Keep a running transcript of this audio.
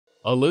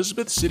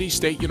Elizabeth City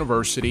State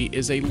University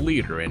is a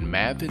leader in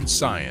math and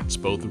science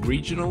both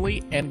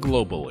regionally and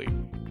globally.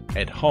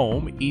 At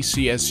home,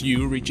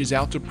 ECSU reaches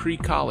out to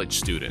pre-college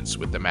students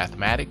with the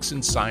Mathematics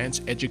and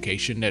Science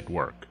Education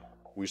Network.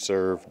 We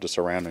serve the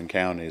surrounding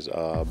counties,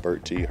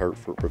 Bertie,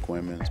 Hertford,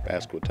 Perquimans,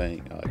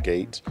 Pasquotank,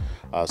 Gates.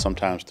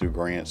 Sometimes through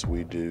grants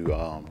we do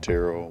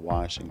Terrell,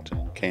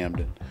 Washington,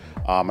 Camden.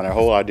 And our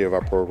whole idea of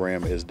our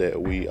program is that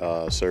we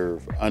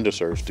serve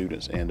underserved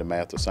students in the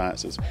math or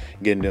sciences,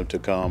 getting them to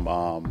come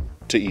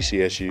to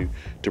ECSU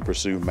to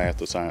pursue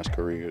math or science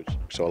careers.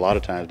 So a lot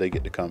of times they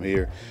get to come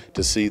here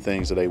to see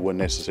things that they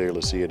wouldn't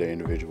necessarily see at their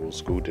individual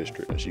school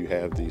districts. You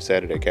have the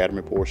Saturday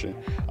Academy portion,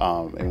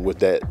 and with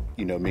that,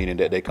 meaning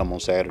that they come on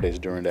Saturdays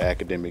during the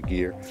academic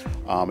year,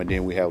 and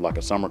then we have like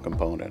a summer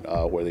component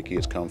where the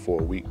kids come for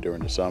a week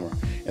during the summer.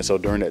 And so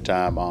during that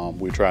time,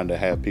 we're trying to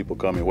have people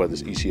come in, whether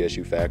it's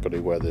ECSU faculty,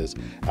 whether it's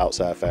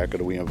outside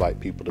faculty. We invite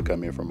people to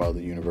come in from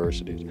other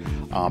universities.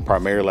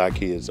 Primarily our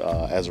kids,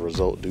 as a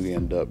result, do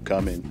end up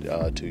coming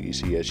to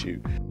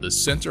ECSU. The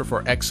Center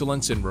for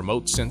Excellence in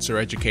Remote Sensor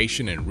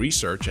Education and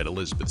Research at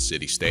Elizabeth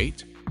City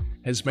State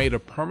has made a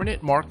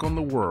permanent mark on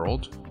the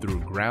world through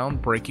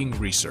groundbreaking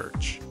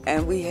research.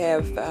 And we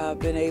have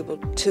been able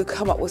to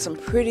come up with some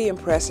pretty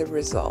impressive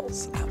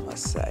results, I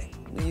must say.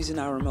 Using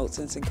our remote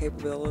sensing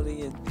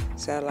capability and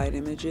satellite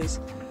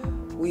images,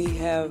 we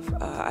have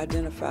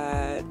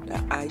identified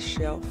an ice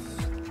shelf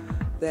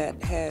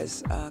that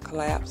has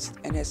collapsed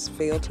and has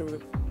failed to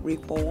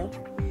reform.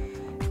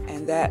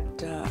 And that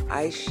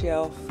ice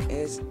shelf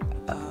is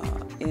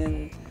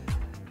in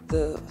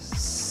the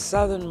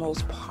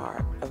southernmost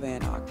part of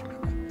Antarctica,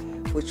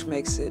 which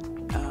makes it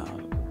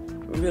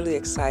really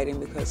exciting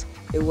because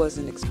it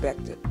wasn't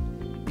expected. I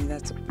mean,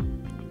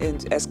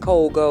 and as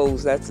cold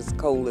goes, that's as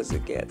cold as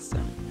it gets.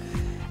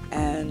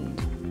 And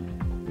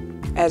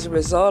as a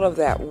result of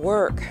that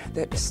work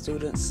that the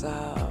students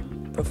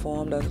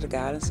performed under the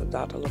guidance of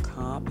Dr.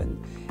 LeComte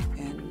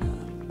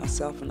and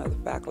myself and other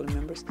faculty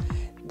members,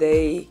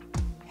 they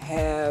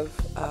have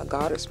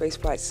Goddard Space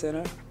Flight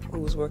Center, who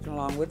was working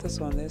along with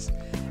us on this,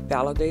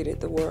 validated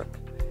the work,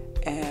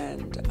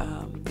 and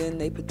then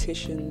they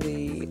petitioned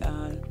the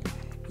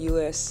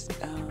U.S.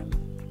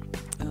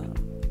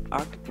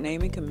 Arctic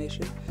Naming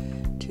Commission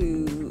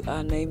to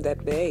name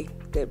that bay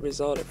that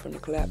resulted from the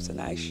collapse in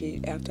the ice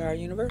sheet after our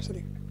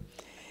university.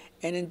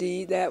 And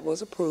indeed, that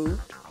was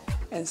approved.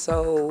 And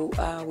so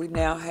we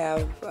now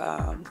have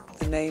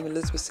the name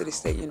Elizabeth City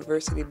State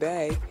University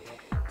Bay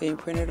being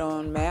printed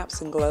on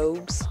maps and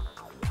globes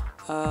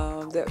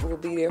that will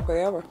be there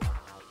forever.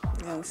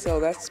 And so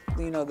that's,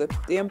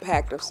 the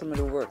impact of some of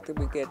the work that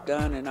we get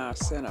done in our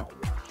center.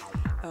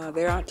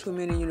 There aren't too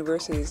many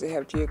universities that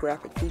have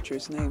geographic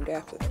features named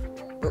after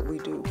them, but we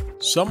do.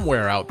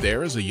 Somewhere out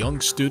there is a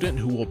young student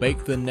who will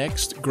make the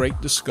next great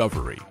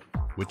discovery,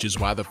 which is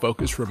why the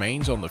focus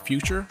remains on the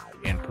future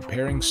and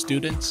preparing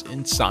students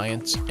in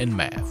science and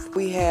math.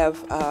 We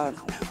have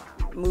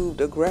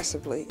moved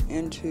aggressively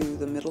into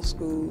the middle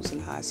schools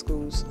and high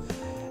schools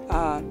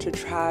to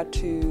try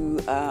to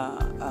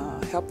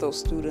help those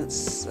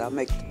students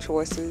make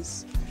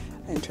choices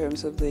in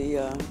terms of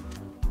the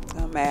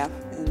math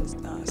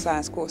and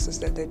science courses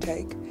that they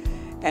take,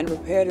 and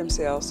prepare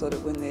themselves so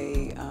that when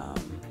they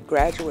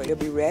graduate, they'll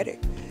be ready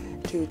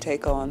to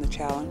take on the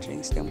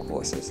challenging STEM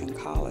courses in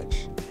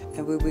college.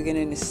 And we're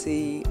beginning to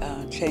see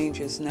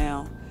changes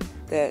now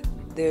that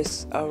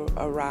there's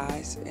a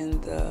rise in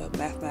the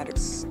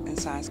mathematics and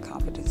science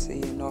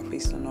competency in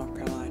northeastern North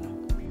Carolina.